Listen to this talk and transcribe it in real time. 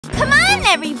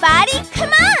everybody, come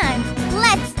on!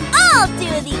 Let's all do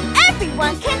the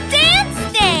Everyone Can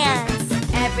Dance dance!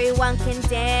 Everyone can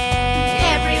dance!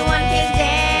 Everyone can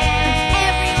dance!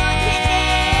 Everyone can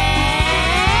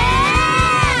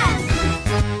dance!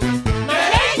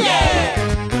 ¡Merengue!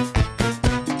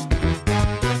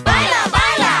 ¡Baila,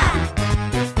 baila!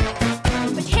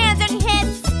 Put hands on your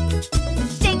hips,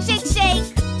 shake, shake, shake.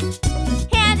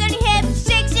 Hands on your hips,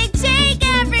 shake, shake, shake.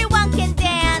 Everyone can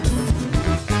dance.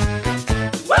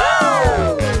 Woo!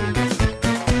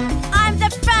 Arms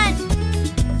up front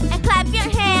and clap your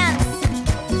hands.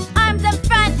 Arms up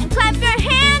front and clap your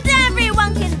hands.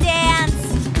 Everyone can dance.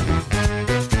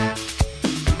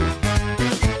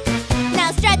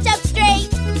 Now stretch up straight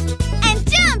and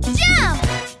jump, jump.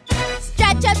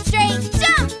 Stretch up straight,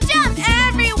 jump, jump.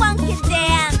 Everyone can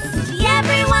dance. See,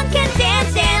 everyone can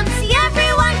dance, dance. See,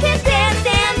 everyone can dance,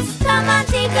 dance. Come on,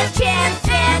 take a chance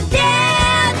and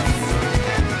dance.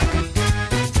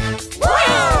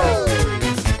 Woo!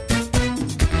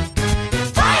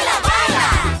 Baila, baila!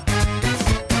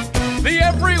 The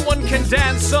Everyone Can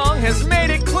Dance song has made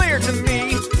it clear to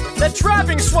me that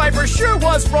trapping Swiper sure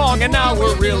was wrong, and now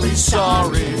we're really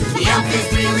sorry. The elf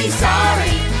is really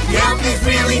sorry. The elf is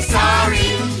really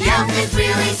sorry. The elf is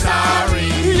really sorry.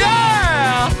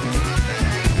 Yeah!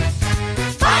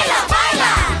 Baila,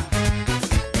 baila!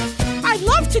 I'd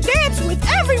love to dance with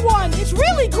everyone. It's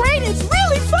really great. It's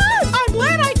really fun. I'm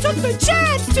glad I took the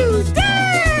chance to dance.